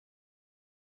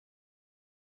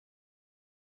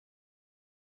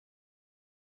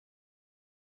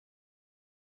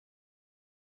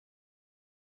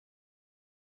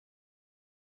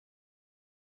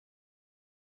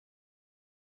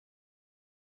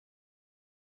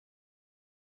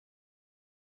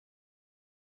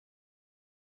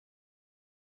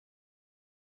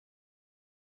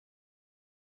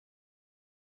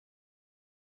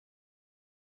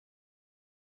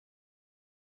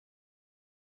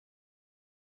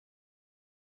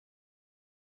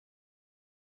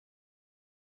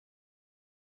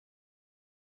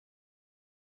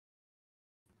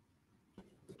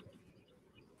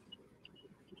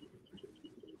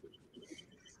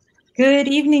Good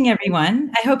evening,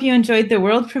 everyone. I hope you enjoyed the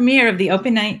world premiere of the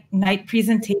open night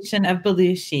presentation of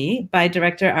Belushi by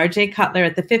director R.J. Cutler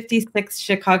at the 56th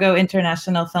Chicago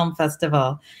International Film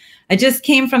Festival. I just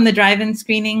came from the drive-in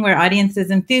screening where audiences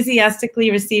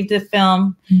enthusiastically received the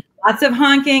film. Lots of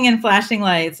honking and flashing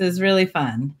lights. It was really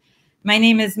fun. My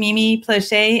name is Mimi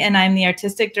Plochet, and I'm the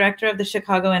artistic director of the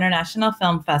Chicago International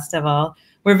Film Festival.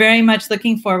 We're very much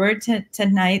looking forward to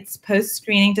tonight's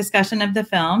post-screening discussion of the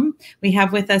film. We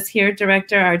have with us here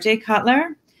director R.J.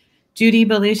 Cutler, Judy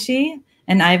Belushi,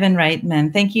 and Ivan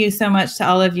Reitman. Thank you so much to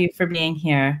all of you for being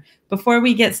here. Before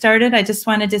we get started, I just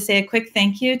wanted to say a quick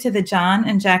thank you to the John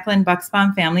and Jacqueline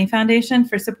Bucksbaum Family Foundation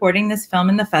for supporting this film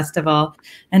in the festival,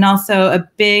 and also a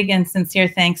big and sincere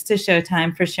thanks to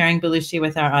Showtime for sharing Belushi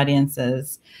with our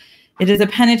audiences. It is a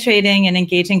penetrating and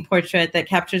engaging portrait that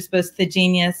captures both the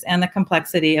genius and the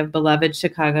complexity of beloved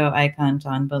Chicago icon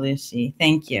John Belushi.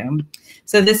 Thank you.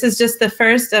 So this is just the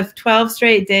first of 12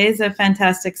 straight days of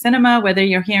fantastic cinema, whether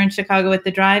you're here in Chicago at the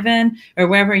drive-in or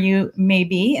wherever you may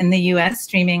be in the US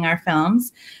streaming our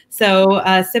films. So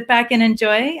sit back and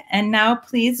enjoy. And now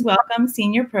please welcome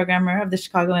senior programmer of the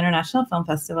Chicago International Film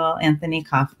Festival, Anthony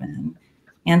Kaufman.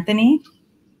 Anthony?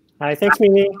 Hi, thanks,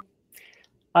 Mimi.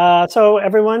 So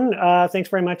everyone, thanks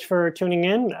very much for tuning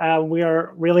in. We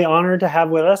are really honored to have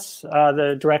with us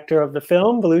the director of the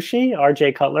film, Belushi,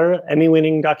 R.J. Cutler,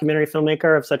 Emmy-winning documentary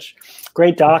filmmaker of such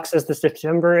great docs as the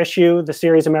September issue, the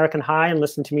series American High, and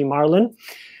Listen to Me, Marlon.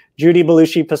 Judy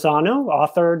Belushi Pisano,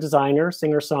 author, designer,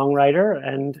 singer-songwriter,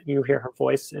 and you hear her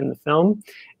voice in the film.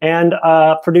 And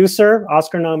producer,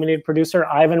 Oscar-nominated producer,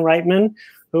 Ivan Reitman,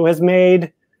 who has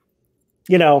made,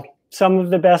 you know, some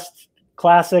of the best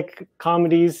classic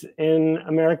comedies in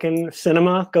American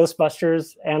cinema: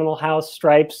 Ghostbusters, Animal House,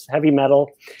 Stripes, Heavy Metal,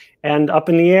 and Up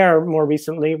in the Air more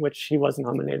recently, which he was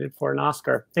nominated for an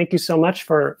Oscar. Thank you so much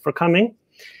for coming.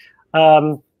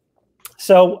 The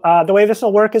way this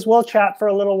will work is we'll chat for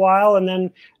a little while, and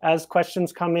then as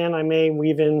questions come in, I may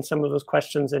weave in some of those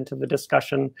questions into the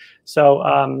discussion.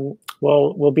 So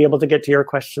we'll be able to get to your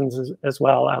questions as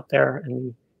well out there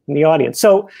in the audience.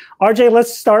 So RJ,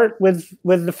 let's start with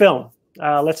the film.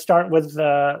 Let's start with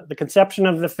the conception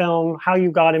of the film, how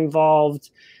you got involved.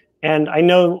 And I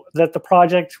know that the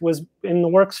project was in the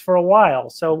works for a while.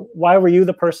 So why were you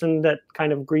the person that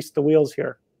kind of greased the wheels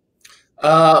here?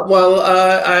 I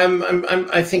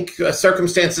think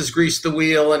circumstances greased the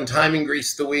wheel and timing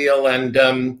greased the wheel. And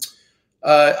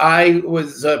I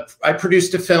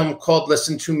produced a film called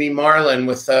Listen to Me, Marlon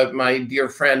with my dear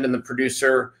friend and the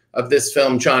producer of this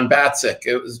film, John Batzik.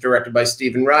 It was directed by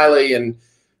Stephen Riley, and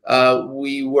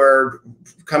we were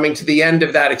coming to the end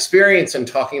of that experience and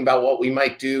talking about what we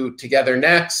might do together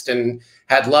next, and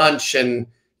had lunch and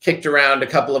kicked around a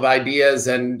couple of ideas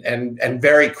and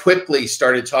very quickly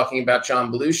started talking about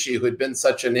John Belushi, who had been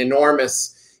such an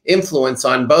enormous influence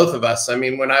on both of us. I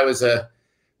mean, when I was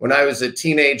a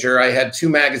teenager, I had 2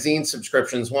 magazine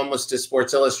subscriptions. One was to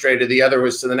Sports Illustrated, the other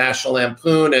was to the National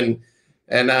Lampoon,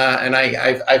 and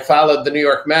I followed the New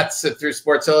York Mets through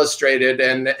Sports Illustrated,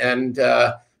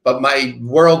 but my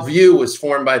worldview was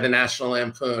formed by the National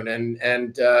Lampoon,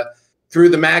 and through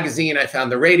the magazine, I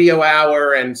found the Radio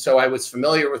Hour, and so I was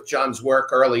familiar with John's work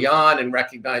early on and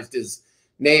recognized his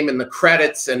name in the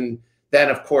credits. And then,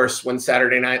 of course, when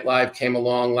Saturday Night Live came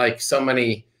along, like so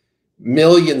many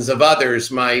millions of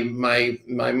others, my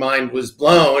mind was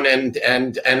blown, and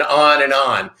on and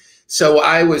on. So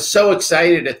I was so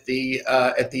excited at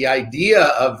the idea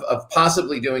of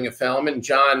possibly doing a film, and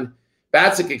John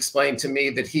Batzik explained to me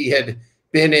that he had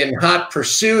been in hot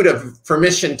pursuit of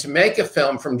permission to make a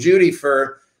film from Judy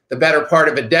for the better part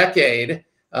of a decade,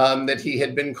 that he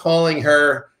had been calling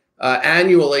her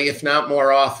annually, if not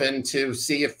more often, to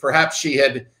see if perhaps she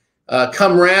had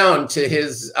come round to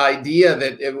his idea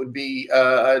that it would be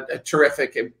that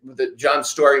John's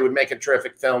story would make a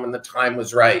terrific film and the time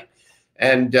was right.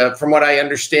 And from what I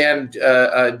understand,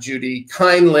 Judy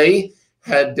kindly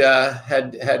had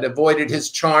avoided his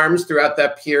charms throughout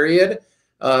that period,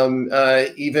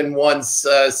 even once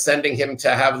sending him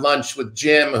to have lunch with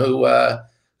Jim,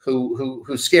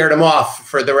 who scared him off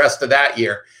for the rest of that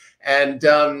year.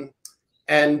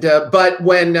 But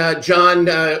when John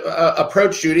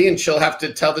approached Judy, and she'll have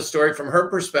to tell the story from her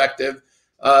perspective,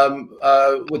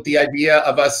 with the idea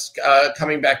of us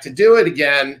coming back to do it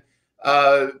again,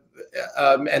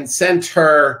 and sent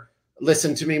her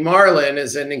Listen to Me, Marlon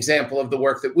as an example of the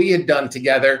work that we had done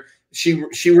together, she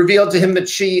revealed to him that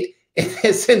she,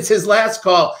 since his last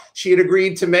call, she had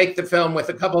agreed to make the film with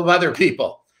a couple of other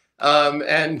people,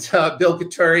 and Bill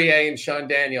Couturier and Sean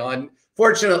Daniel. And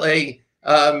fortunately,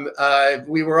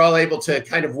 we were all able to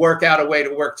kind of work out a way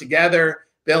to work together.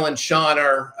 Bill and Sean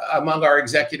are among our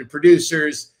executive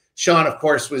producers. Sean, of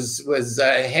course, was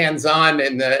hands-on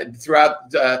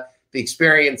throughout the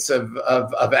experience of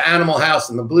Animal House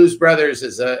and the Blues Brothers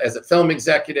as a film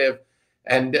executive,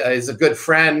 and is a good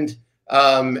friend.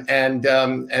 And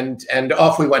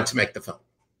off we went to make the film.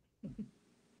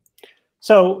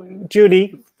 So,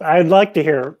 Judy, I'd like to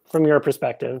hear from your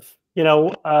perspective. You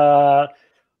know,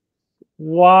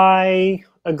 why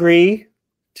agree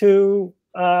to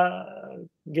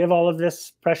give all of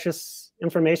this precious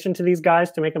information to these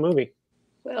guys to make a movie?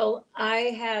 Well, I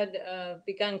had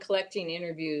begun collecting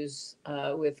interviews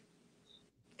with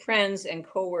friends and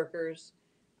coworkers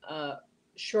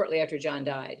shortly after John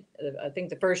died. I think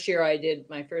the first year I did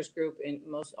my first group, and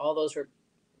all those were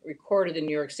recorded in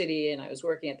New York City, and I was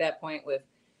working at that point with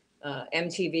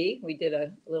MTV. We did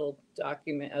a little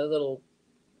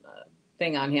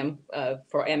thing on him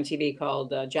for MTV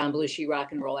called John Belushi,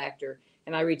 Rock and Roll Actor,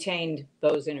 and I retained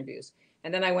those interviews.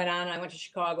 And then I went to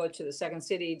Chicago, to the Second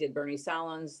City, did Bernie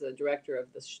Sahlins, the director of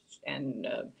and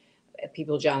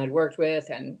people John had worked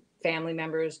with and family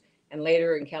members. And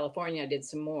later in California, I did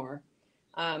some more.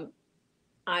 I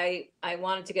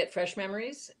wanted to get fresh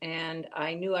memories, and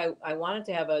I knew I wanted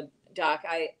to have a doc.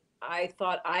 I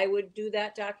thought I would do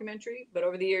that documentary, but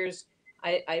over the years,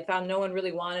 I found no one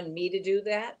really wanted me to do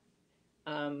that.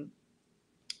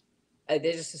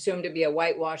 They just assumed it'd be a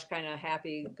whitewash kind of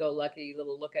happy-go-lucky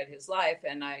little look at his life,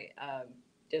 and I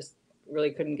just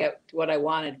really couldn't get what I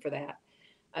wanted for that.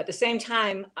 At the same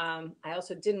time, I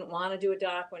also didn't want to do a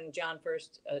doc when John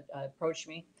first approached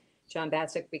me, John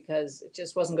Batzik, because it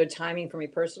just wasn't good timing for me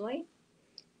personally,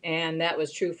 and that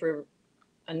was true for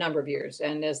a number of years.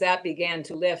 And as that began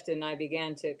to lift and I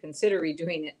began to consider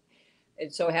redoing it,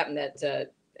 it so happened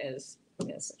that as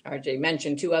RJ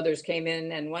mentioned, two others came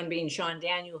in, and one being Sean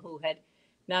Daniel, who had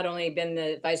not only been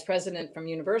the vice president from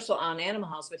Universal on Animal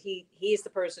House, but he's the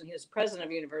person, he was president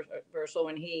of Universal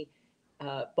when he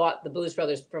bought the Blues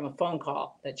Brothers from a phone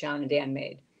call that John and Dan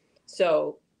made.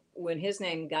 So when his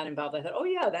name got involved, I thought, oh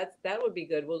yeah, that would be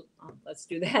good. Well, let's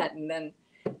do that. And then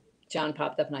John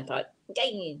popped up, and I thought,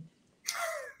 dang,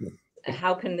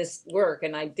 how can this work?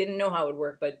 And I didn't know how it would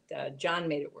work, but John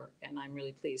made it work, and I'm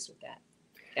really pleased with that.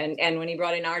 And when he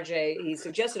brought in RJ, he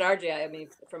suggested RJ. I mean,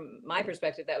 from my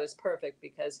perspective, that was perfect,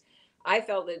 because I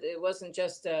felt that it wasn't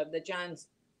just that John's.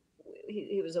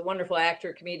 He was a wonderful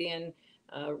actor, comedian,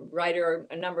 writer,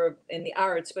 a number of in the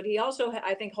arts, but he also,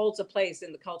 I think, holds a place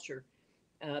in the culture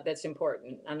that's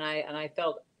important. And I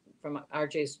felt from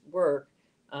RJ's work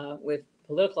with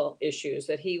political issues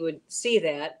that he would see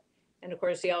that. And of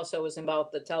course, he also was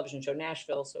involved with the television show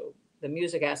Nashville, so the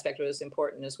music aspect was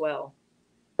important as well.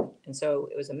 And so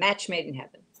it was a match made in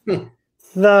heaven.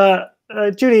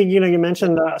 Judy, you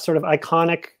mentioned the sort of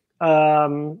iconic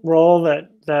role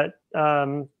that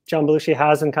John Belushi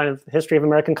has in kind of the history of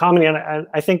American comedy, and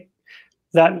I think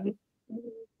that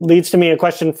leads to me a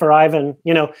question for Ivan.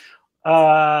 When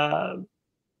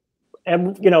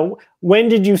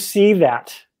did you see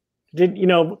that?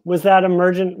 Was that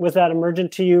emergent? Was that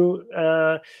emergent to you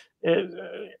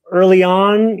early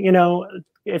on?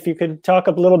 If you could talk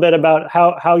a little bit about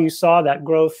how you saw that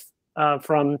growth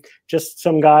from just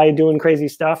some guy doing crazy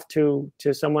stuff to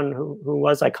someone who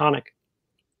was iconic.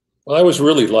 Well, I was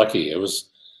really lucky. It was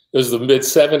the mid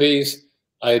 '70s.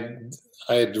 I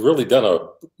had really done a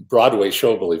Broadway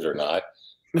show, believe it or not,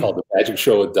 called The Magic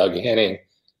Show with Doug Henning,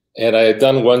 and I had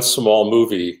done one small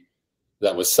movie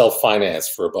that was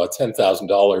self-financed for about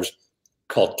 $10,000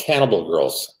 called Cannibal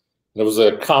Girls. And it was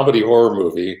a comedy horror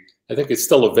movie. I think it's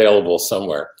still available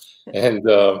somewhere. And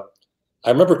I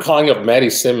remember calling up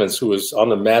Maddie Simmons, who was on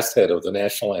the masthead of the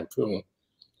National Lampoon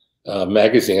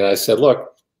magazine. And I said,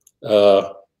 look,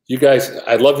 you guys,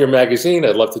 I love your magazine.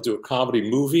 I'd love to do a comedy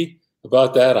movie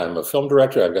about that. I'm a film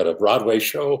director. I've got a Broadway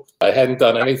show. I hadn't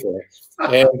done anything.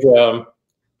 And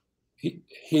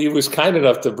he was kind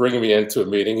enough to bring me into a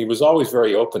meeting. He was always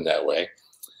very open that way.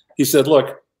 He said,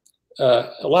 look,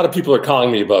 a lot of people are calling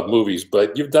me about movies,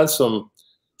 but you've done some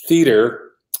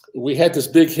theater. We had this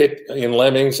big hit in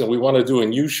Lemmings, and we want to do a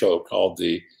new show called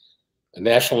the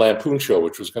National Lampoon Show,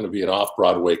 which was going to be an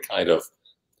off-Broadway kind of.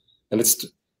 It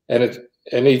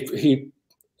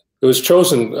was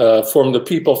chosen from the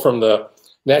people from the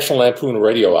National Lampoon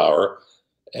Radio Hour,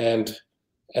 and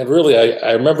really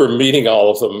I remember meeting all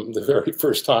of them the very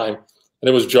first time, and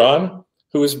it was John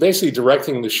who was basically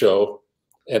directing the show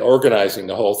and organizing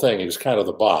the whole thing. He was kind of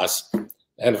the boss,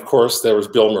 and of course there was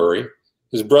Bill Murray,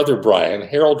 his brother Brian,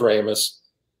 Harold Ramis,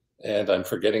 and I'm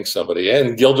forgetting somebody,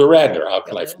 and Gilda Radner. How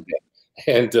can I forget?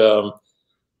 And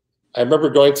I remember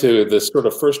going to this sort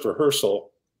of first rehearsal,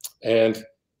 and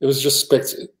it was just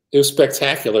it was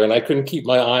spectacular, and I couldn't keep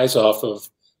my eyes off of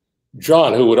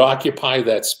John, who would occupy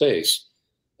that space.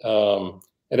 And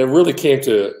it really came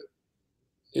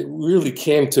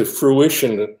to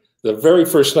fruition the very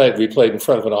first night we played in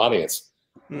front of an audience.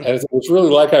 And it was really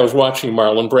like I was watching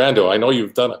Marlon Brando. I know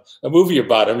you've done a movie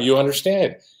about him. You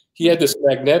understand. He had this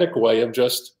magnetic way of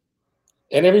just,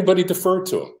 and everybody deferred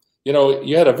to him. You know,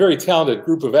 you had a very talented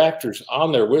group of actors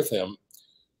on there with him,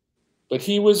 but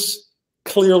he was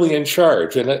clearly in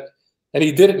charge. And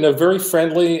he did it in a very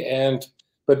friendly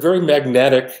but very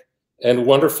magnetic and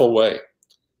wonderful way.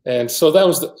 And so that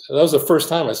was the first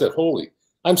time I said, holy,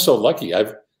 I'm so lucky.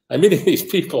 I'm meeting these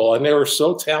people, and they were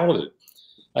so talented.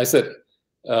 I said,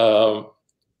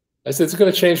 it's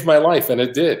going to change my life, and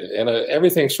it did. And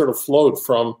everything sort of flowed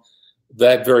from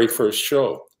that very first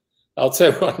show. I'll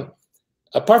tell you one,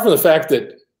 apart from the fact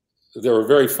that they were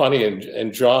very funny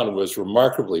and John was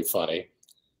remarkably funny,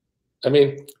 I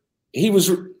mean,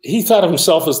 he thought of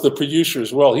himself as the producer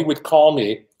as well. He would call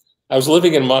me. I was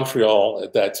living in Montreal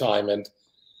at that time and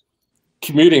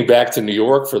commuting back to New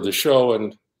York for the show.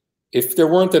 And if there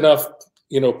weren't enough,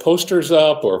 posters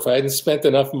up, or if I hadn't spent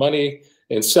enough money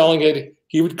in selling it,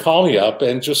 he would call me up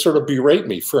and just sort of berate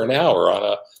me for an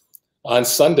hour on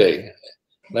Sunday.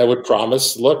 And I would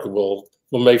promise, look, we'll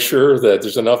make sure that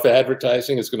there's enough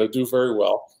advertising. It's going to do very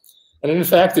well. And in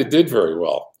fact, it did very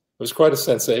well. It was quite a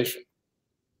sensation.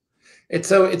 It's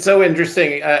so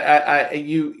interesting.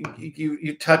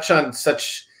 You touch on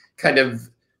such kind of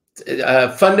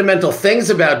fundamental things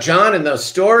about John in those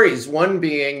stories. One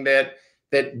being that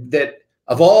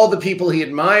of all the people he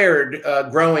admired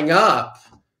growing up,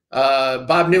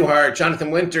 Bob Newhart, Jonathan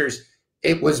Winters,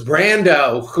 it was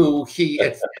Brando who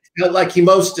it felt like he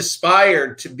most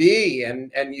aspired to be,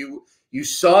 and you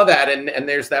saw that, and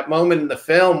there's that moment in the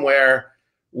film where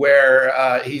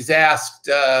he's asked,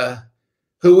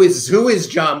 who is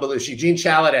John Belushi? Gene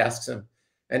Shalit asks him,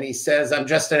 and he says, "I'm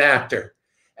just an actor,"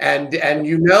 and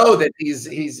you know that he's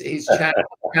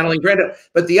channeling Brando.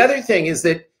 But the other thing is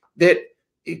that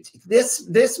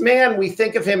this man, we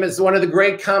think of him as one of the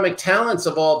great comic talents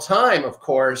of all time, of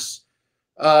course.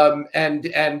 But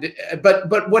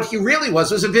what he really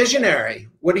was a visionary.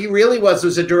 What he really was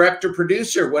a director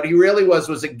producer. What he really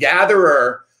was a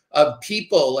gatherer of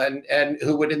people, and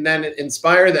who would then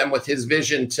inspire them with his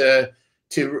vision to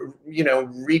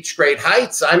reach great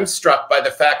heights. I'm struck by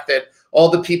the fact that all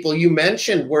the people you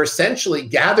mentioned were essentially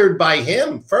gathered by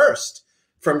him first,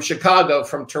 from Chicago,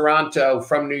 from Toronto,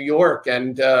 from New York,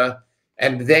 and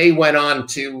they went on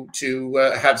to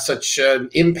have such an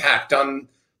impact on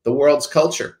the world's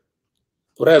culture.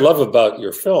 What I love about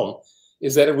your film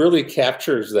is that it really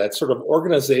captures that sort of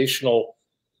organizational,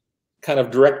 kind of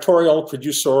directorial,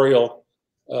 producerial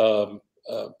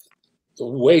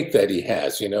weight that he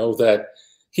has, that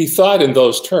he thought in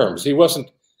those terms. He wasn't,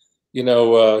 he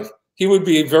would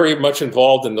be very much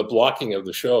involved in the blocking of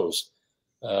the shows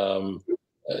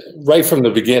right from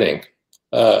the beginning.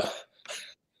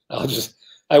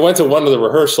 I went to one of the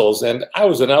rehearsals, and I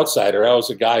was an outsider. I was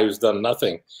a guy who's done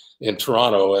nothing in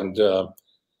Toronto, and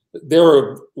they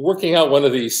were working out one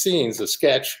of these scenes, a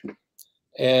sketch,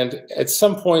 and at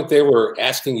some point they were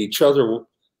asking each other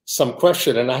some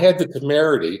question, and I had the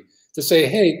temerity to say,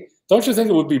 hey, don't you think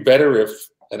it would be better if,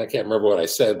 and I can't remember what I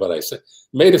said, but I said,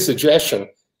 made a suggestion.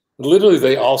 Literally,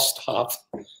 they all stopped,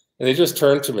 and they just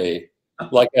turned to me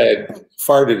like I had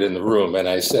farted in the room, and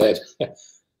I said,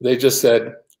 they just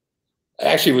said,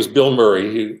 actually, it was Bill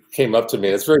Murray who came up to me.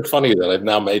 It's very funny that I've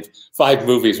now made 5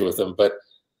 movies with him, but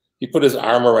he put his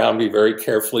arm around me very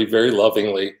carefully, very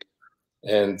lovingly.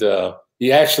 And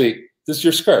he actually, this is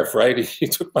your scarf, right? He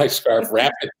took my scarf,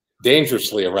 wrapped it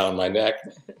dangerously around my neck.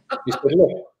 He said,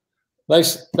 look,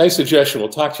 nice suggestion. We'll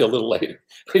talk to you a little later.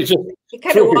 He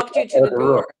kind of walked you to the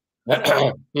door.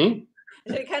 Hmm?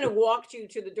 So he kind of walked you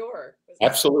to the door.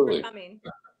 Absolutely.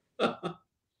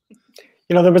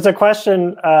 There was a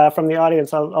question from the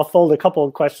audience. I'll fold a couple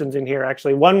of questions in here,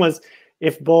 actually. One was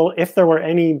if there were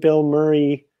any Bill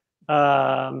Murray,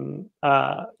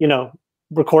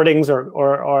 recordings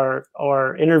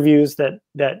or interviews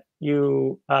that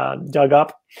you dug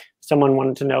up. Someone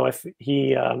wanted to know if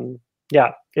he,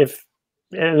 if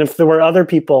there were other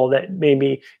people that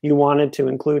maybe you wanted to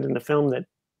include in the film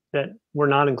that were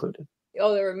not included.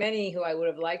 Oh, there were many who I would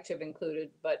have liked to have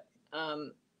included, but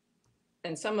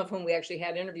and some of whom we actually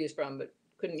had interviews from, but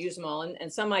couldn't use them all.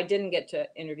 And some I didn't get to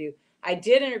interview. I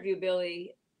did interview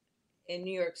Billy in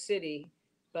New York City,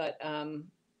 but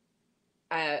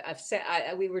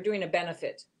we were doing a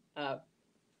benefit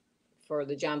for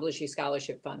the John Belushi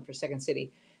Scholarship Fund for Second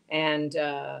City. And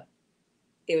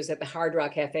it was at the Hard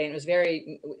Rock Cafe, and it was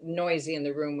very noisy in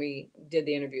the room we did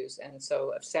the interviews. And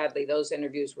so sadly, those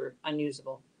interviews were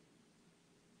unusable.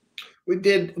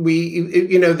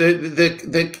 You know,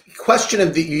 the question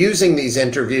of using these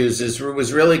interviews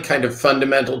was really kind of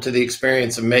fundamental to the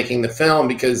experience of making the film,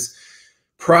 because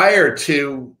prior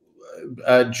to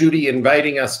Judy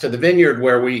inviting us to the Vineyard,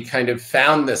 where we kind of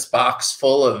found this box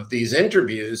full of these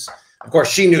interviews, of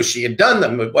course, she knew she had done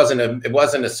them. It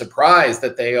wasn't a surprise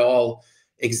that they all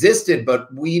existed,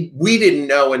 but we didn't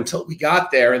know until we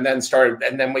got there, and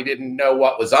then we didn't know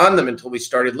what was on them until we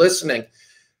started listening.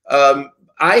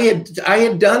 I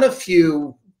had done a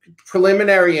few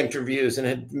preliminary interviews and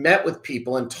had met with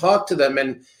people and talked to them,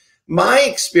 and my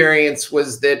experience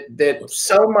was that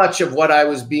so much of what I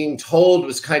was being told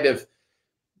was kind of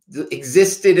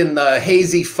existed in the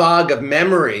hazy fog of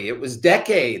memory. It was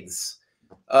decades.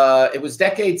 It was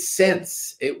decades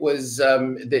since. It was there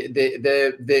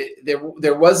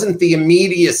wasn't the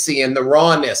immediacy and the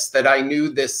rawness that I knew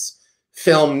this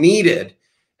film needed.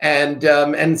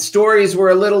 And stories were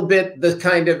a little bit the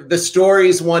kind of the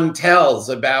stories one tells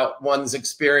about one's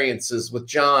experiences with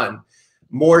John,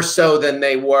 more so than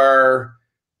they were,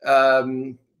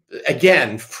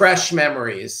 again, fresh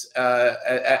memories,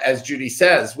 as Judy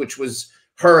says, which was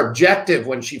her objective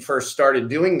when she first started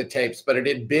doing the tapes, but it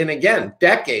had been, again,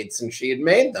 decades since she had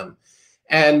made them.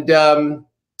 And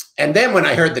then when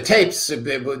I heard the tapes,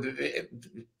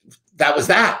 that was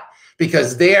that.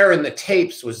 Because there in the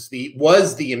tapes was the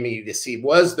immediacy,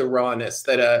 was the rawness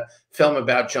that a film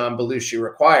about John Belushi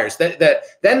requires.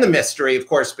 Then the mystery, of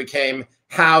course, became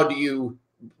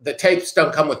the tapes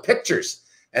don't come with pictures,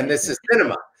 and this is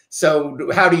cinema.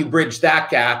 So how do you bridge that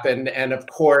gap? And of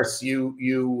course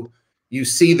you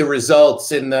see the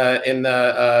results in the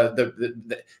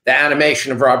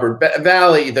animation of Robert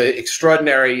Valley, the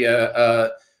extraordinary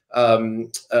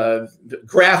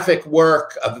graphic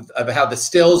work of how the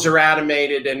stills are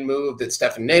animated and moved that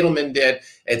Stefan Nadelman did.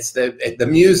 It's the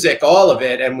music, all of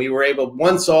it. And we were able,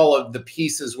 once all of the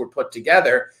pieces were put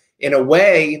together, in a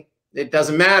way, it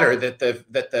doesn't matter that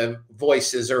the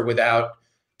voices are without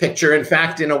picture. In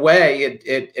fact, in a way,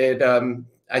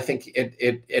 I think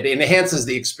it enhances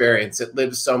the experience. It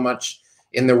lives so much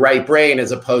in the right brain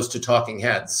as opposed to talking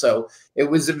heads. So it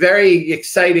was a very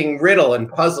exciting riddle and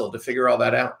puzzle to figure all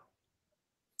that out.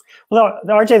 Well,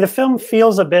 RJ, the film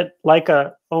feels a bit like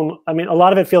a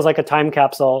lot of it feels like a time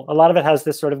capsule. A lot of it has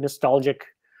this sort of nostalgic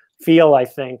feel, I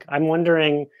think. I'm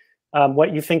wondering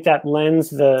what you think that lends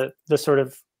the sort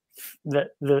of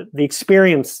the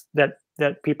experience that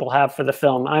people have for the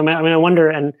film. I wonder,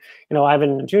 and you know,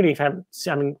 Ivan and Judy have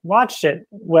watched it,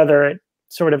 whether it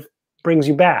sort of brings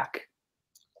you back.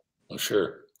 Oh,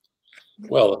 sure.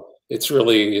 Well, it's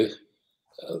really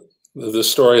the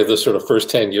story of the sort of first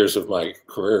 10 years of my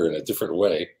career in a different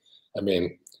way. I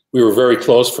mean, we were very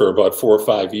close for about 4 or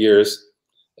 5 years,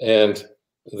 and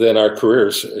then our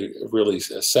careers really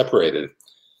separated.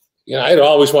 You know, I'd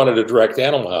always wanted to direct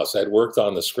Animal House. I'd worked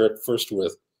on the script first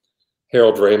with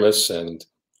Harold Ramis and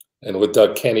with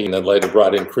Doug Kenny, and then later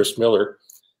brought in Chris Miller.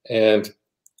 And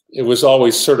it was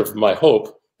always sort of my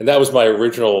hope, and that was my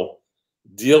original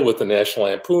deal with the National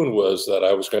Lampoon, was that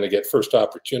I was going to get first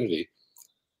opportunity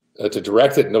to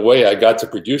direct it. And the way I got to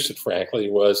produce it, frankly,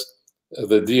 was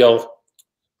my deal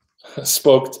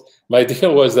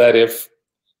was that if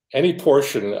any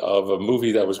portion of a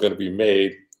movie that was going to be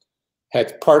made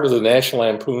had part of the National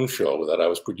Lampoon show that I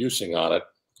was producing on it,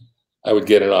 I would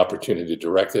get an opportunity to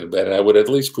direct it, and I would at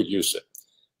least produce it.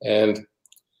 And,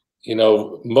 you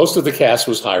know, most of the cast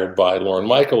was hired by Lorne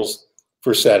Michaels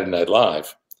for Saturday Night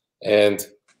Live. And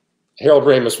Harold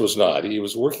Ramis was not. He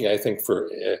was working, I think,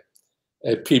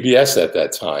 at PBS at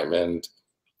that time. And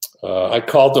I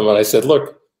called him and I said,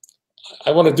 look,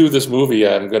 I want to do this movie.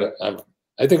 I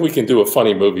think we can do a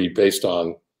funny movie based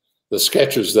on the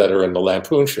sketches that are in the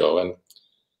Lampoon show. And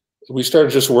we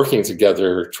started just working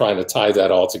together, trying to tie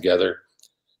that all together.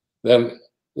 Then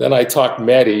I talked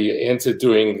Maddie into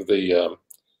doing the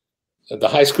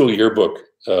high school yearbook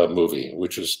movie,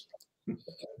 which is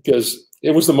because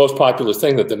it was the most popular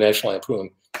thing that the National Lampoon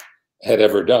had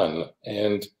ever done.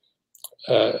 And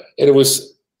it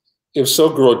was so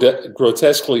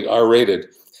grotesquely R-rated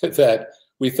that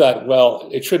we thought, well,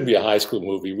 it shouldn't be a high school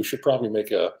movie. We should probably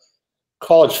make a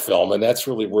college film. And that's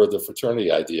really where the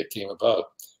fraternity idea came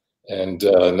about. And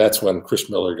that's when Chris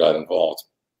Miller got involved.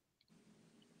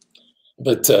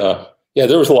 But yeah,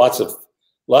 there was lots of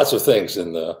things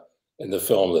in the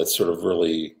film that sort of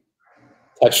really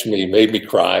touched me, made me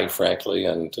cry, frankly,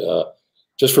 and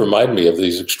just reminded me of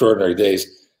these extraordinary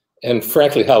days. And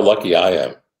frankly, how lucky I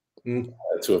am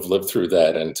to have lived through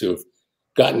that and to have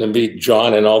gotten to meet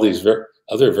John and all these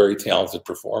other very talented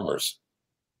performers.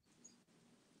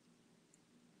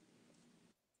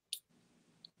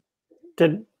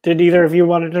 Did either of you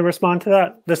wanted to respond to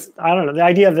that? I don't know, the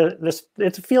idea of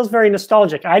it feels very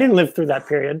nostalgic. I didn't live through that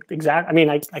period. I mean,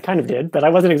 I kind of did, but I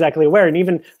wasn't exactly aware. And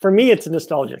even for me, it's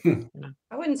nostalgic. You know?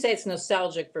 I wouldn't say it's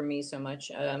nostalgic for me so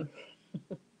much. It's,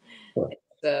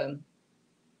 you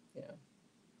know,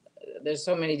 there's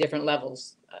so many different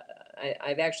levels.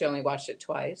 I've actually only watched it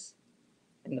twice,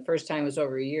 and the first time was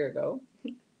over a year ago.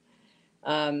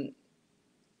 I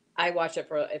watched it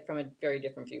from a very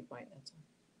different viewpoint. That's all.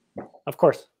 Of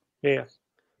course, yeah.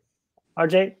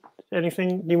 RJ,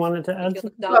 anything you wanted to add?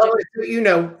 Well, you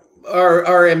know,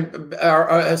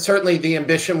 our certainly the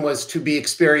ambition was to be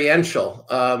experiential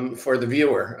for the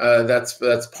viewer.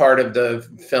 That's part of the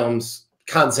film's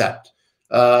concept.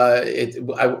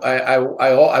 I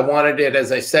wanted it,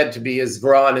 as I said, to be as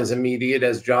raw and as immediate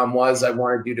as John was. I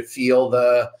wanted you to feel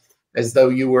as though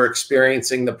you were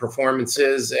experiencing the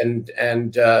performances and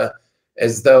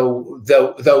as though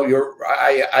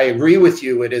I agree with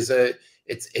you. It's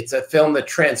a film that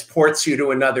transports you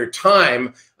to another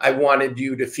time. I wanted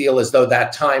you to feel as though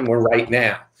that time were right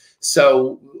now.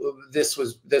 So this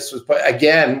was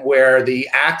again where the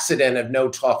accident of no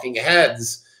talking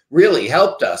heads really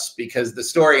helped us, because the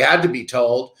story had to be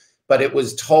told, but it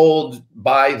was told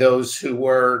by those who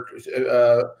were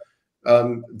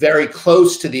very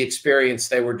close to the experience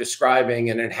they were describing,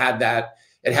 and it had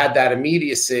that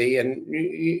immediacy. And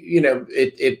you know,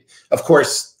 it of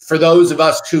course, for those of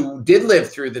us who did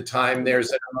live through the time,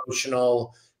 there's an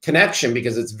emotional connection,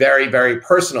 because it's very, very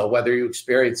personal, whether you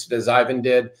experienced it as Ivan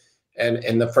did and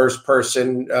in the first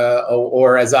person,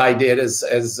 or as I did as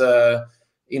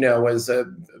you know, as a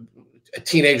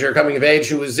teenager coming of age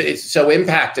who was so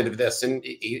impacted of this,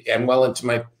 and well into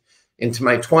my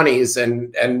 20s.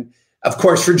 And of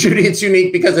course, for Judy, it's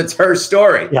unique because it's her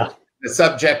story. Yeah. The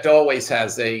subject always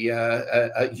has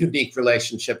a unique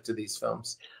relationship to these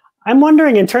films. I'm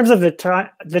wondering, in terms of the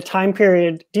time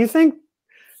period, do you think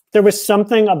there was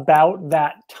something about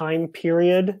that time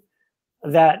period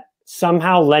that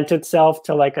somehow lent itself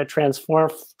to like a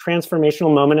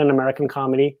transformational moment in American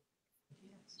comedy?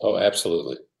 Oh,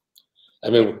 absolutely. I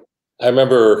mean, I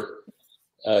remember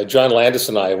John Landis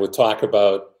and I would talk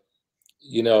about,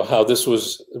 you know, how this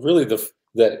was really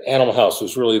that Animal House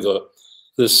was really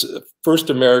this first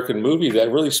American movie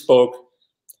that really spoke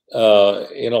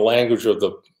in a language of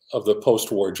the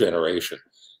post-war generation.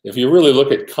 If you really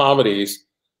look at comedies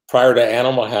prior to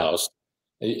Animal House,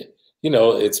 you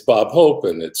know, it's Bob Hope,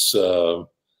 and it's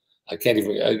I can't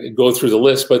even go through the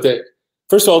list, but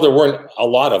first of all, there weren't a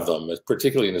lot of them,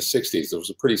 particularly in the 60s. It was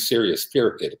a pretty serious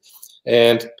period,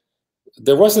 and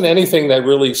there wasn't anything that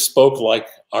really spoke like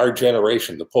our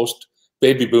generation, the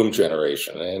post-baby boom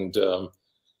generation, and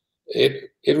it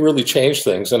really changed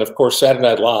things. And of course, Saturday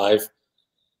Night Live,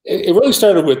 it really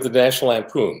started with the National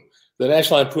Lampoon. The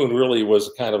National Lampoon really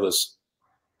was kind of this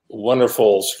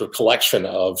wonderful sort of collection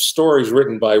of stories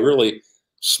written by really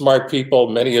smart people,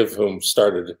 many of whom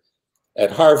started at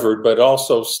Harvard, but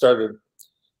also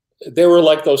they were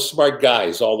like those smart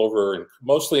guys all over,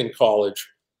 mostly in college,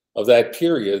 of that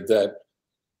period, that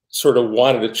sort of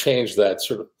wanted to change that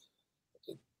sort of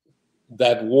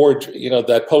that war, you know,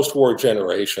 that post-war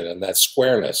generation and that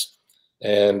squareness.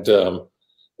 And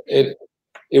it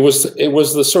was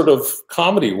the sort of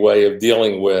comedy way of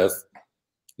dealing with,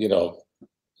 you know,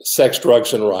 sex,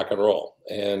 drugs, and rock and roll.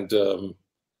 And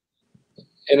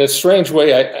in a strange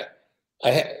way,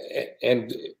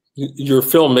 and your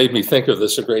film made me think of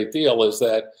this a great deal, is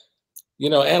that, you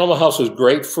know, Animal House was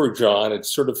great for John. It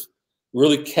sort of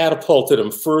really catapulted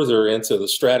him further into the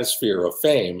stratosphere of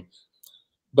fame.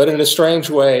 But in a strange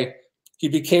way, he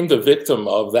became the victim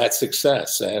of that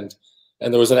success. And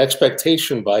there was an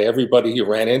expectation by everybody he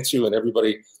ran into and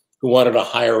everybody who wanted to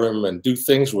hire him and do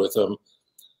things with him,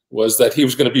 was that he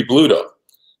was going to be Bluto.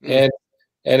 Mm.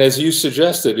 And as you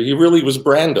suggested, he really was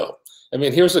Brando. I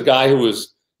mean, here's a guy who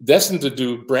was destined to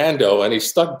do Brando, and he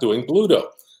stuck doing Bluto.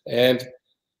 And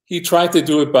he tried to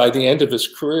do it by the end of his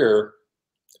career,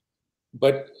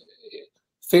 but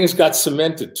things got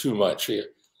cemented too much here.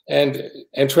 And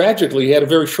tragically, he had a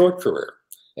very short career.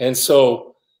 And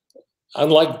so,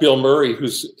 unlike Bill Murray,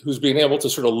 who's been able to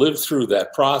sort of live through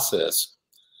that process,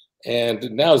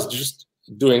 and now is just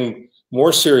doing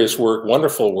more serious work,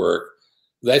 wonderful work,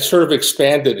 that sort of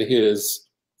expanded his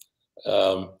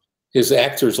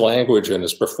actor's language and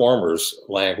his performer's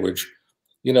language.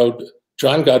 You know,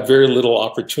 John got very little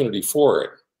opportunity for it.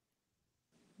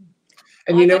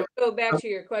 And you know, go back to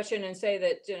your question and say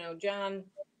that, you know, John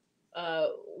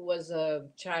was a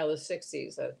child of the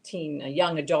 60s, a teen, a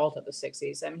young adult of the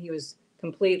 60s. I mean, he was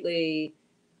completely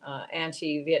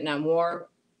anti-Vietnam War.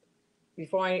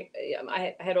 Before I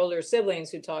had older siblings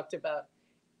who talked about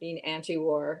being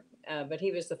anti-war, but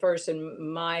he was the first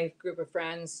in my group of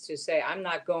friends to say, I'm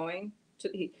not going to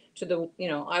the, you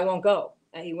know, I won't go.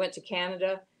 And he went to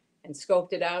Canada and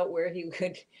scoped it out where he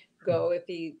would go if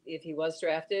he was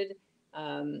drafted.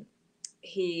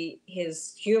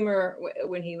 His humor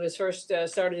when he was first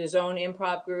started his own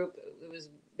improv group,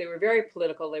 they were very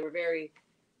political. They were very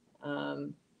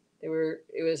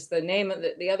it was the name of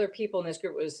the other people in this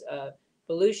group was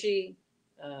Belushi,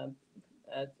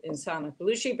 Insana,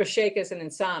 Belushi, Bashakis, and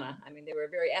Insana. I mean, they were a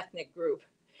very ethnic group.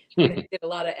 They did a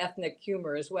lot of ethnic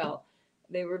humor as well.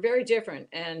 They were very different,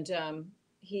 and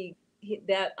he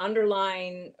that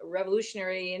underlying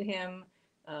revolutionary in him,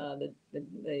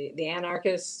 the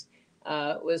anarchist,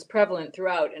 was prevalent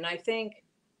throughout. And I think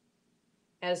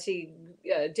as he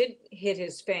did hit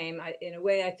his fame, in a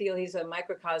way, I feel he's a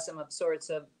microcosm of sorts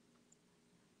of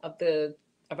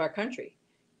our country.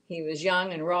 He was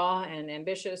young and raw and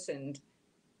ambitious and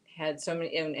had so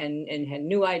many and had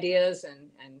new ideas and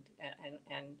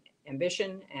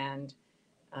ambition and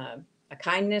a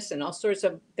kindness and all sorts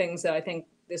of things that I think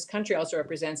this country also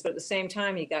represents. But at the same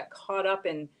time, he got caught up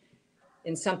in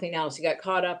something else. He got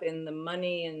caught up in the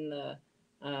money and the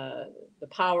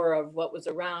power of what was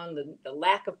around, the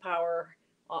lack of power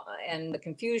and the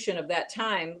confusion of that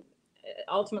time.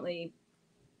 Ultimately,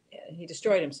 he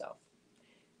destroyed himself.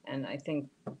 And I think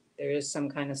there is some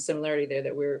kind of similarity there,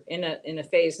 that we're in a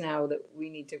phase now that we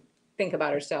need to think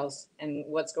about ourselves and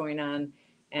what's going on.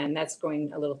 And that's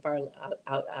going a little far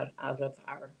out of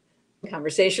our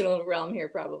conversational realm here,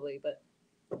 probably. But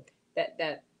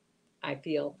that I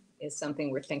feel is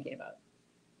something we're thinking about.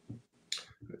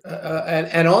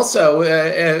 And also,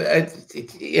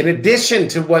 in addition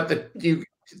to what Judy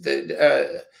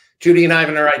and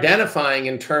Ivan are identifying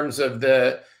in terms of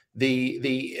the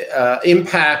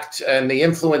impact and the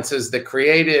influences that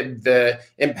created the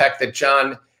impact that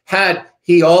John had,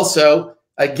 he also,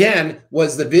 again,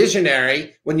 was the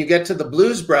visionary. When you get to the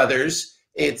Blues Brothers,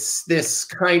 it's this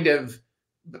kind of,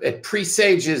 it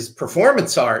presages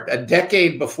performance art, a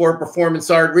decade before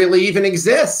performance art really even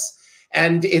exists.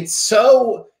 And it's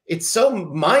so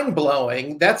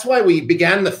mind-blowing. That's why we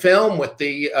began the film with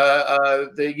the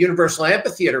Universal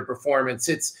Amphitheater performance.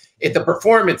 The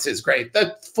performance is great.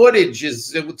 The footage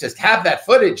is, just have that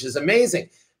footage is amazing.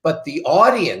 But the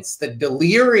audience, the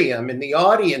delirium in the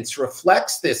audience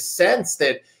reflects this sense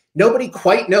that nobody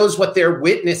quite knows what they're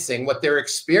witnessing, what they're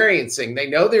experiencing. They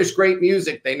know there's great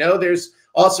music. They know there's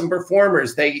awesome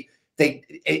performers. It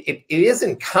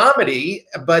isn't comedy,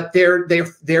 but they're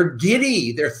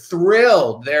giddy, they're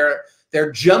thrilled,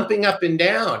 they're jumping up and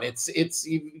down.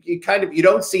 You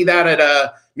don't see that at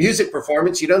a music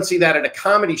performance, you don't see that at a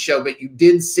comedy show, but you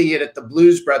did see it at the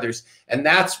Blues Brothers, and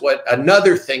that's what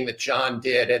another thing that John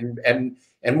did, and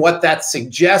what that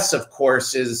suggests, of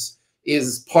course, is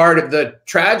part of the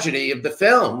tragedy of the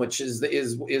film, which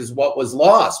is what was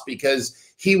lost, because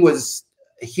he was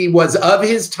of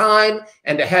his time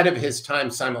and ahead of his time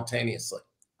simultaneously.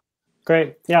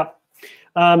 Great, yeah.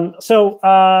 So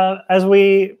as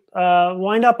we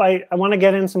wind up, I want to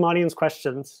get in some audience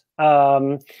questions,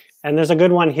 and there's a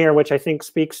good one here, which I think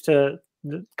speaks to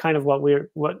kind of what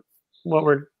we're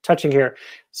touching here.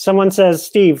 Someone says,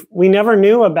 Steve, we never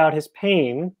knew about his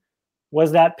pain.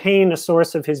 Was that pain a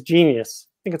source of his genius?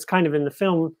 I think it's kind of in the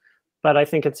film, but I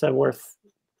think it's worth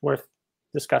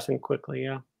discussing quickly.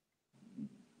 Yeah.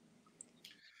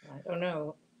 I don't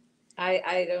know.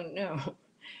 I don't know.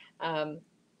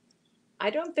 I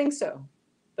don't think so,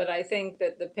 but I think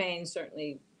that the pain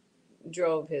certainly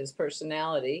drove his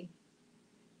personality.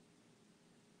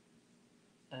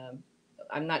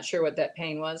 I'm not sure what that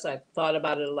pain was. I've thought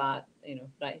about it a lot.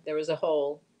 There was a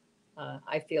hole.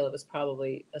 I feel it was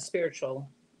probably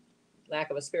lack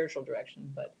of a spiritual direction,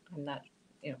 but I'm not.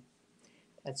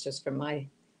 That's just from my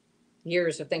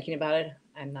years of thinking about it.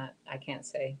 I can't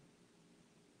say.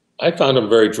 I found him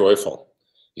very joyful.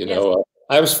 Yes.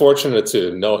 I was fortunate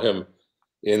to know him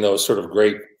in those sort of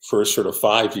great first sort of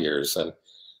 5 years. And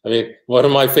I mean, one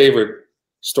of my favorite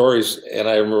stories, and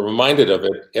I'm reminded of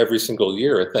it every single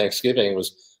year at Thanksgiving,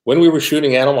 was when we were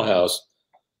shooting Animal House.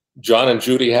 John and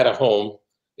Judy had a home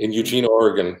in Eugene,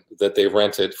 Oregon that they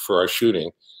rented for our shooting.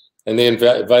 And they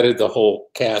invited the whole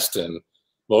cast and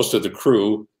most of the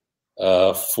crew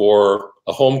for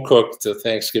a home-cooked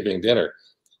Thanksgiving dinner.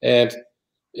 And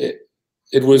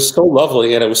it was so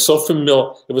lovely, and it was so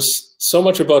familiar. It was so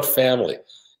much about family.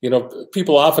 You know,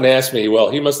 people often ask me, well,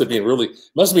 he must have been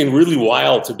really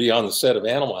wild to be on the set of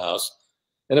Animal House.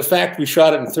 And in fact, we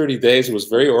shot it in 30 days. It was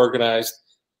very organized.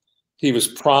 He was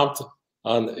prompt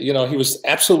on, you know, he was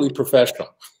absolutely professional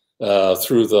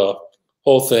through the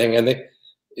whole thing. And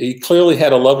he clearly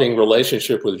had a loving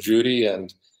relationship with Judy,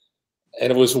 and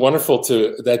it was wonderful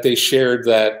that they shared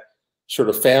that sort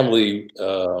of family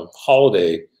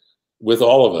holiday with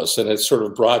all of us. And it sort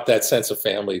of brought that sense of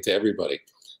family to everybody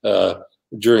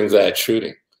during that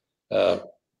shooting. I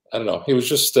don't know. He was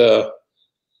just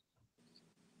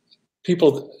he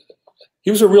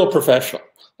was a real professional,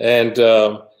 and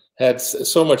had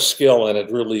so much skill, and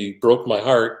it really broke my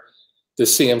heart to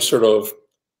see him sort of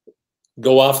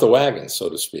go off the wagon, so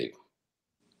to speak.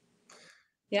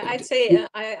 Yeah, I'd say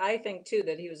I think too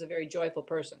that he was a very joyful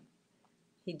person.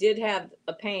 He did have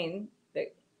a pain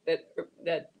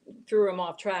that threw him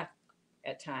off track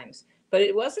at times, but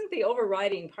it wasn't the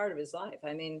overriding part of his life.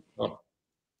 I mean,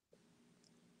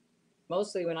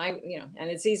 mostly when and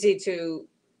it's easy to,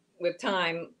 with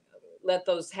time, let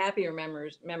those happier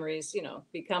memories,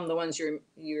 become the ones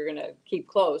you're going to keep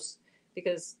close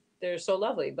because they're so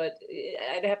lovely. But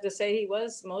I'd have to say he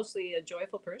was mostly a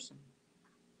joyful person.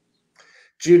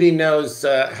 Judy knows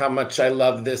how much I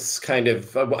love this kind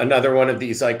of another one of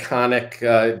these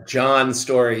iconic John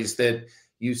stories that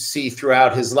you see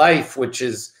throughout his life, which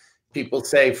is, people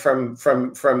say from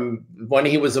when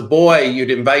he was a boy,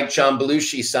 you'd invite John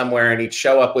Belushi somewhere and he'd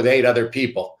show up with 8 other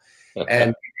people.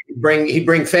 And he'd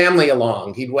bring family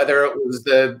along. Whether it was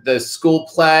the school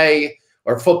play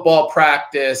or football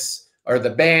practice or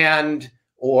the band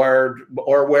or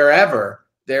wherever,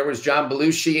 there was John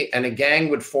Belushi, and a gang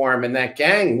would form, and that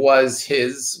gang was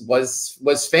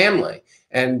family.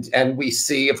 And we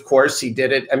see, of course, he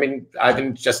did it. I mean,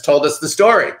 Ivan just told us the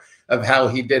story of how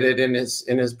he did it in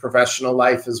his professional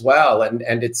life as well. And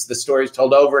it's the stories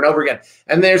told over and over again.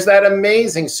 And there's that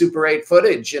amazing Super 8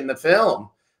 footage in the film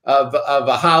of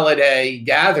a holiday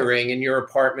gathering in your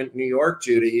apartment in New York,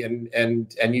 Judy,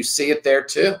 and you see it there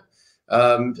too.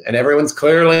 And everyone's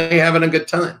clearly having a good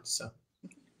time. So,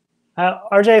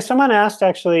 RJ, someone asked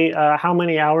actually, how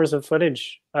many hours of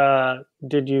footage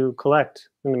did you collect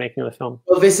in the making of the film?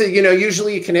 Well, this is,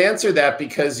 usually you can answer that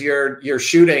because you're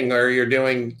shooting or you're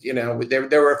doing,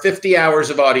 there were 50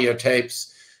 hours of audio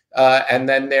tapes, and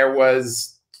then there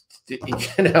was,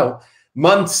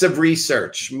 months of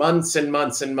research, months and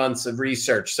months and months of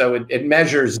research. So it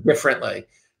measures differently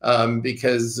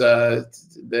because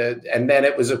and then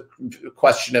it was a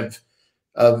question of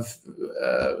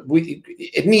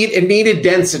it needed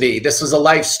density. This was a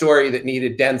life story that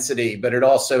needed density, but it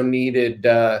also needed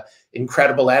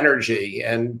incredible energy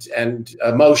and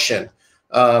emotion.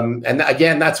 And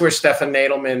again, that's where Stefan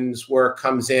Nadelman's work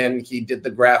comes in. He did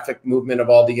the graphic movement of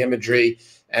all the imagery,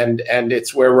 and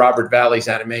it's where Robert Valley's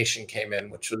animation came in,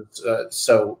 which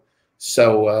was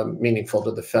so meaningful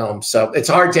to the film. So it's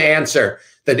hard to answer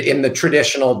that in the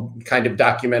traditional kind of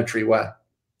documentary way.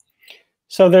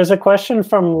 So there's a question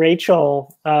from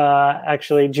Rachel,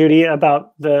 actually, Judy,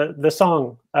 about the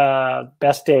song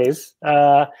 "Best Days."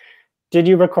 Did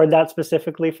you record that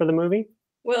specifically for the movie?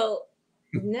 Well,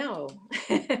 no.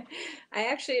 I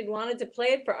actually had wanted to play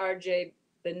it for RJ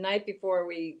the night before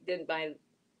we did my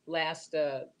last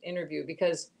interview,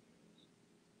 because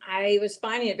I was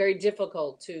finding it very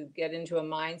difficult to get into a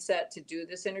mindset to do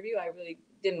this interview. I really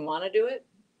didn't want to do it.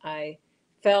 I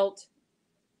felt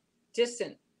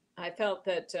distant. I felt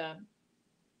that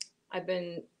I've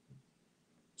been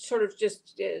sort of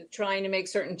just trying to make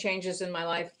certain changes in my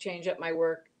life, change up my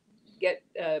work.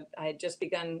 I had just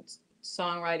begun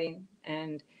songwriting,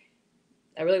 and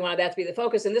I really wanted that to be the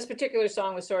focus. And this particular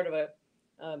song was sort of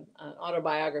an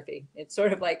autobiography. It's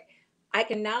sort of like, I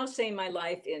can now say my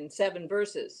life in 7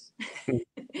 verses.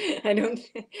 And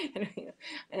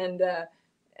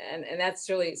that's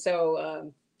really,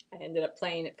 so I ended up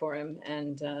playing it for him,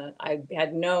 and I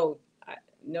had no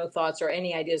thoughts or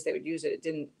any ideas they would use it. It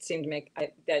didn't seem to make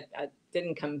that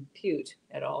didn't compute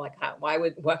at all. Like,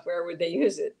 where would they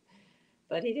use it?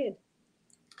 But he did.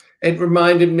 It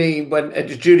reminded me when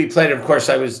Judy played it. Of course,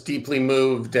 I was deeply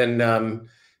moved, and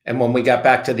when we got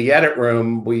back to the edit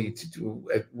room, we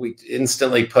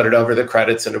instantly put it over the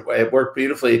credits, and it worked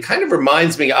beautifully. It kind of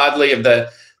reminds me, oddly, of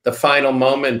the final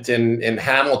moment in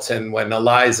Hamilton when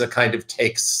Eliza kind of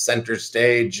takes center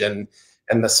stage and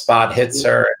the spot hits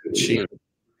her, and she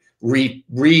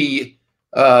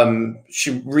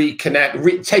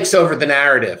takes over the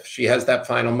narrative. She has that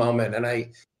final moment, and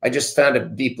I just found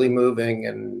it deeply moving,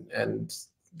 and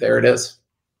there it is.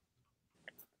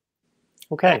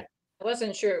 Okay. I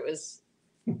wasn't sure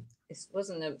it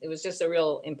it was just a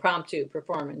real impromptu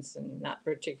performance and not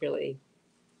particularly,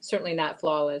 certainly not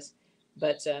flawless.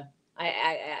 But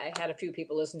I had a few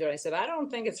people listen to it. I said, I don't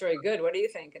think it's very good. What do you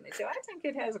think? And they said, I think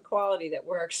it has a quality that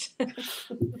works.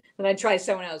 And I tried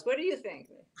someone else. What do you think?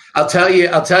 I'll tell you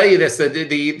this,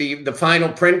 the final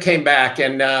print came back,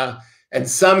 and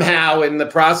somehow in the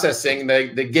processing,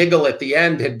 the giggle at the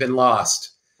end had been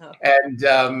lost. Oh.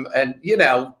 And you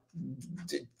know,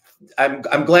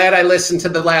 I'm glad I listened to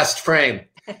the last frame,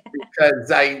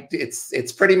 because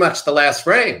it's pretty much the last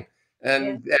frame.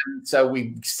 And so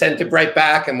we sent it right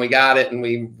back, and we got it, and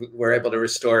we were able to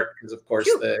restore it, because of course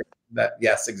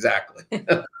yes, exactly.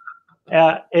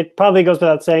 It probably goes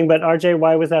without saying, but RJ,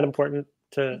 why was that important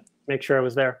to make sure I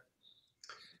was there?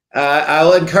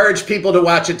 I'll encourage people to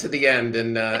watch it to the end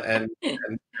and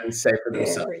say for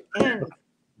themselves. Yeah.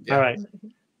 All right.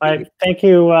 Thank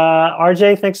you,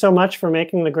 RJ. Thanks so much for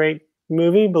making the great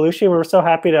movie, Belushi. We're so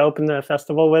happy to open the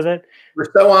festival with it.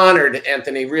 We're so honored,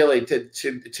 Anthony, really,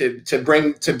 to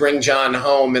bring John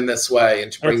home in this way,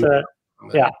 and to bring.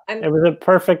 It was a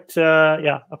perfect.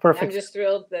 A perfect. I'm just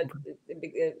thrilled that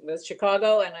it was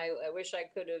Chicago, and I wish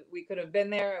we could have been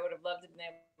there. I would have loved to have been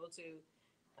able to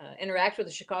interact with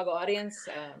the Chicago audience.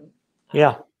 I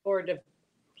look forward to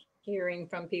hearing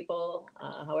from people.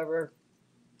 However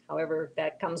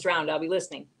that comes around, I'll be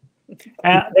listening.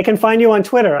 They can find you on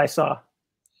Twitter, I saw.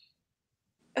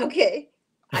 Okay.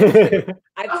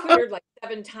 I've Twittered like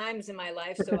 7 times in my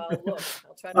life, so I'll look.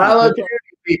 I'll try to follow Judy,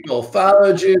 people.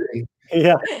 Follow Judy.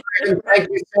 Yeah. Thank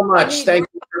you so much. Thank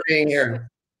you for being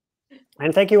here.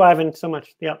 And thank you, Ivan, so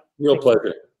much. Yeah. Real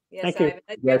pleasure. Yes, thank you.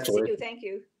 Ivan. Nice to see you. Thank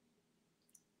you.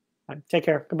 Take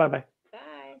care. Goodbye. Bye.